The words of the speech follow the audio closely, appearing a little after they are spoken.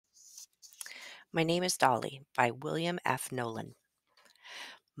My Name is Dolly by William F. Nolan.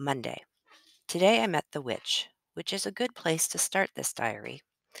 Monday. Today I met the witch, which is a good place to start this diary.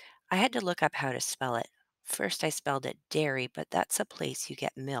 I had to look up how to spell it. First I spelled it dairy, but that's a place you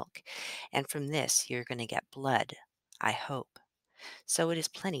get milk, and from this you're going to get blood. I hope. So it is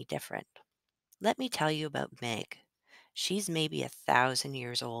plenty different. Let me tell you about Meg. She's maybe 1,000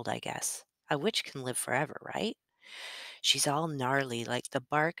 years old, I guess. A witch can live forever, right? She's all gnarly like the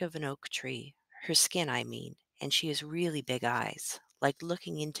bark of an oak tree, her skin, I mean, and she has really big eyes, like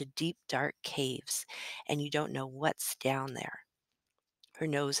looking into deep, dark caves, and you don't know what's down there. Her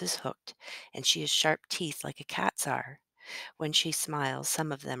nose is hooked, and she has sharp teeth like a cat's are. When she smiles,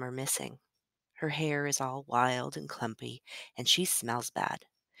 some of them are missing. Her hair is all wild and clumpy, and she smells bad.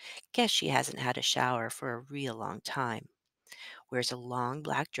 Guess she hasn't had a shower for a real long time. Wears a long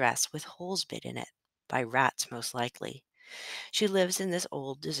black dress with holes bit in it, by rats most likely. She lives in this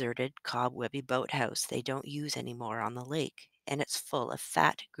old, deserted, cobwebby boathouse they don't use anymore on the lake, and it's full of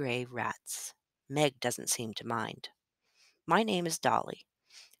fat gray rats. Meg doesn't seem to mind. My name is Dolly,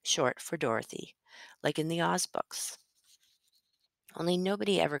 short for Dorothy, like in the Oz books. Only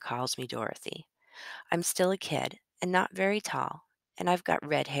nobody ever calls me Dorothy. I'm still a kid, and not very tall, and I've got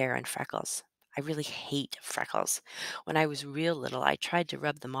red hair and freckles. I really hate freckles. When I was real little, I tried to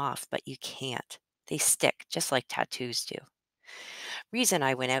rub them off, but you can't. They stick, just like tattoos do. Reason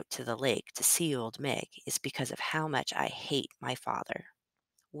I went out to the lake to see old Meg is because of how much I hate my father.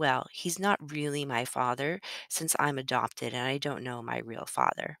 Well, he's not really my father since I'm adopted and I don't know my real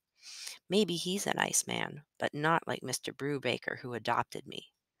father. Maybe he's a nice man, but not like Mr. Brubaker who adopted me.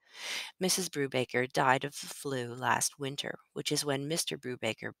 Mrs. Brubaker died of the flu last winter, which is when Mr.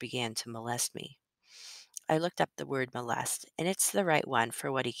 Brubaker began to molest me. I looked up the word molest, and it's the right one for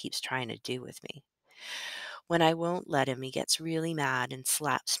what he keeps trying to do with me. When I won't let him, he gets really mad and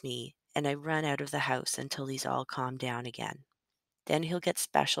slaps me, and I run out of the house until he's all calmed down again. Then he'll get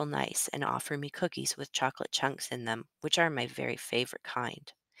special nice and offer me cookies with chocolate chunks in them, which are my very favorite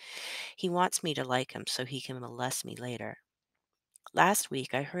kind. He wants me to like him so he can molest me later. Last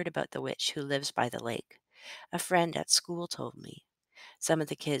week I heard about the witch who lives by the lake. A friend at school told me. Some of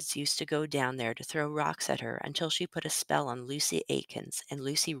the kids used to go down there to throw rocks at her until she put a spell on Lucy Aikens, and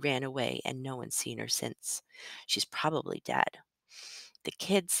Lucy ran away and no one's seen her since. She's probably dead. The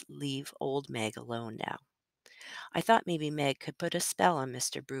kids leave old Meg alone now. I thought maybe Meg could put a spell on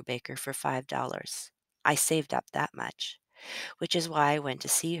Mr. Brubaker for $5. I saved up that much, which is why I went to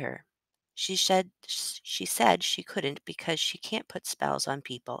see her. She said she couldn't because she can't put spells on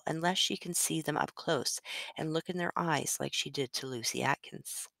people unless she can see them up close and look in their eyes like she did to Lucy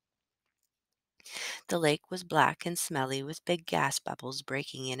Atkins. The lake was black and smelly with big gas bubbles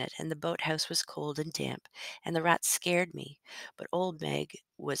breaking in it, and the boathouse was cold and damp, and the rats scared me, but old Meg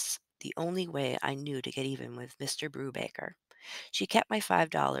was the only way I knew to get even with Mr. Brubaker. She kept my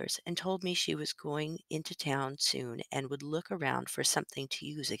 $5 and told me she was going into town soon and would look around for something to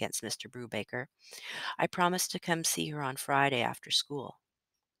use against Mr. Brubaker. I promised to come see her on Friday after school.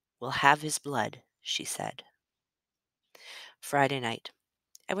 "We'll have his blood," she said. Friday night.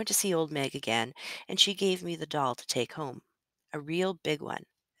 I went to see old Meg again, and she gave me the doll to take home. A real big one,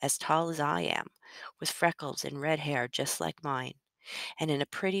 as tall as I am, with freckles and red hair just like mine, and in a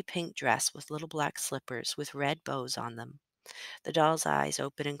pretty pink dress with little black slippers with red bows on them. The doll's eyes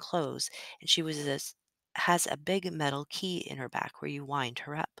open and close, and has a big metal key in her back where you wind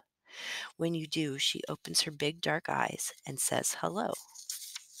her up. When you do, she opens her big dark eyes and says hello.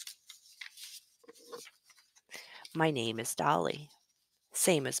 My name is Dolly,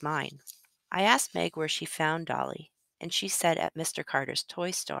 same as mine. I asked Meg where she found Dolly, and she said at Mr. Carter's toy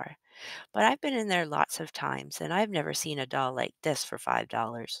store, but I've been in there lots of times, and I've never seen a doll like this for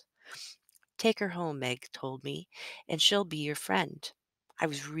 $5. "Take her home," Meg told me, "and she'll be your friend." I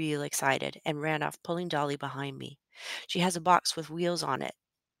was real excited and ran off pulling Dolly behind me. She has a box with wheels on it.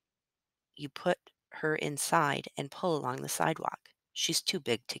 You put her inside and pull along the sidewalk. She's too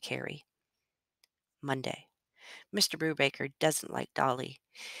big to carry. Monday. Mr. Brubaker doesn't like Dolly.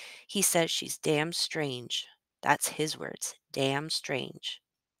 He says she's damn strange. That's his words, damn strange.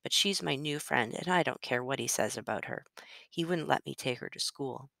 But she's my new friend, and I don't care what he says about her. He wouldn't let me take her to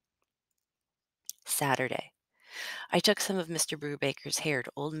school. Saturday. I took some of Mr. Brubaker's hair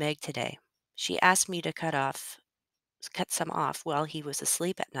to old Meg today. She asked me to cut some off while he was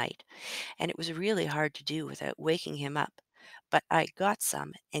asleep at night, and it was really hard to do without waking him up. But I got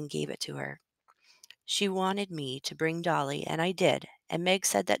some and gave it to her. She wanted me to bring Dolly, and I did, and Meg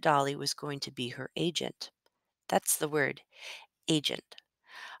said that Dolly was going to be her agent. That's the word, agent.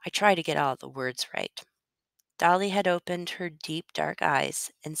 I try to get all the words right. Dolly had opened her deep dark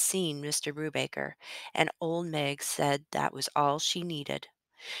eyes and seen Mr. Brubaker, and old Meg said that was all she needed.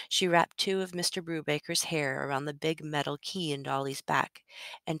 She wrapped two of Mr. Brubaker's hair around the big metal key in Dolly's back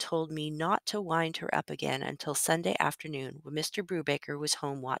and told me not to wind her up again until Sunday afternoon when Mr. Brubaker was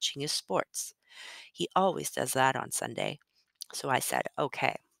home watching his sports. He always does that on Sunday. So I said,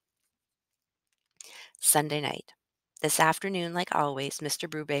 okay. Sunday night. This afternoon, like always, Mr.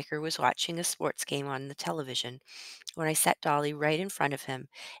 Brubaker was watching a sports game on the television when I set Dolly right in front of him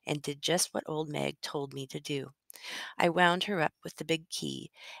and did just what old Meg told me to do. I wound her up with the big key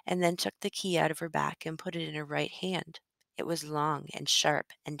and then took the key out of her back and put it in her right hand. It was long and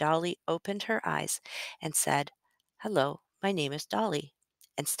sharp, and Dolly opened her eyes and said, "Hello, my name is Dolly,"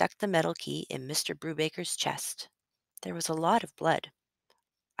 and stuck the metal key in Mr. Brubaker's chest. There was a lot of blood.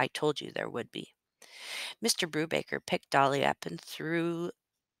 I told you there would be. Mr. Brubaker picked Dolly up and threw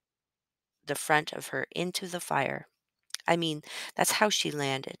the front of her into the fire. I mean, that's how she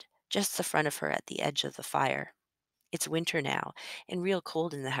landed, just the front of her at the edge of the fire. It's winter now, and real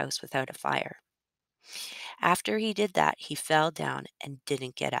cold in the house without a fire. After he did that, he fell down and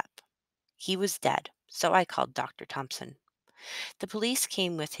didn't get up. He was dead, so I called Dr. Thompson. The police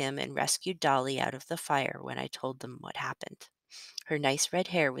came with him and rescued Dolly out of the fire when I told them what happened. Her nice red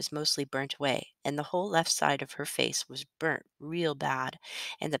hair was mostly burnt away, and the whole left side of her face was burnt real bad,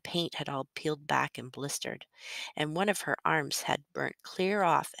 and the paint had all peeled back and blistered, and one of her arms had burnt clear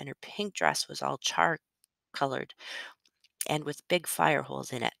off, and her pink dress was all char-colored and with big fire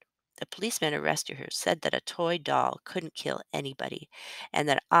holes in it. The policeman arrested her said that a toy doll couldn't kill anybody, and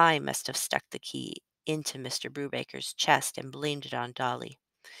that I must have stuck the key into Mr. Brubaker's chest and blamed it on Dolly.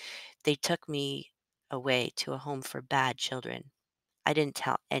 They took me away to a home for bad children. I didn't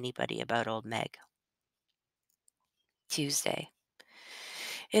tell anybody about old Meg. Tuesday.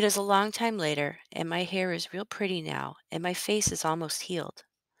 It is a long time later, and my hair is real pretty now, and my face is almost healed.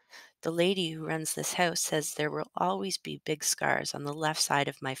 The lady who runs this house says there will always be big scars on the left side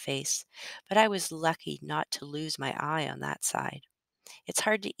of my face, but I was lucky not to lose my eye on that side. It's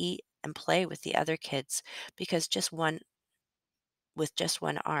hard to eat and play with the other kids because just one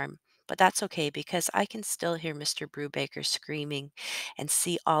arm, but that's okay because I can still hear Mr. Brubaker screaming and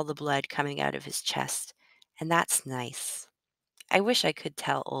see all the blood coming out of his chest, and that's nice. I wish I could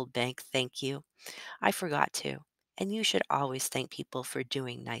tell Old Bank thank you. I forgot to, and you should always thank people for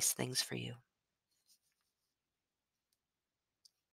doing nice things for you.